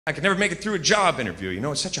I could never make it through a job interview. You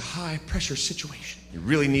know, it's such a high-pressure situation. You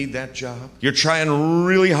really need that job. You're trying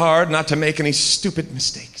really hard not to make any stupid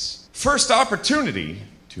mistakes. First opportunity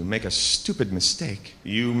to make a stupid mistake,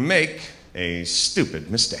 you make a stupid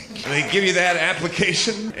mistake. They give you that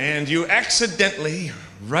application, and you accidentally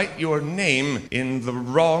write your name in the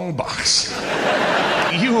wrong box.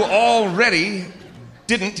 You already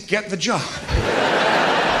didn't get the job.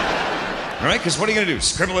 All right, because what are you going to do?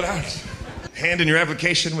 Scribble it out? Hand in your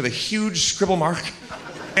application with a huge scribble mark?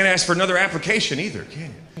 Can't ask for another application either,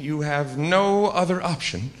 can you? You have no other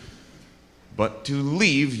option but to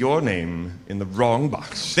leave your name in the wrong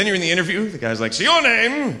box. Then you're in the interview, the guy's like, so your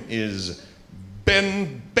name is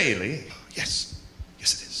Ben Bailey? Yes,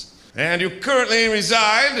 yes it is. And you currently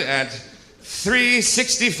reside at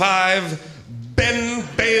 365 Ben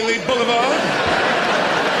Bailey Boulevard?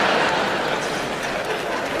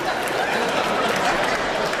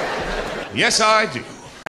 Yes, I do.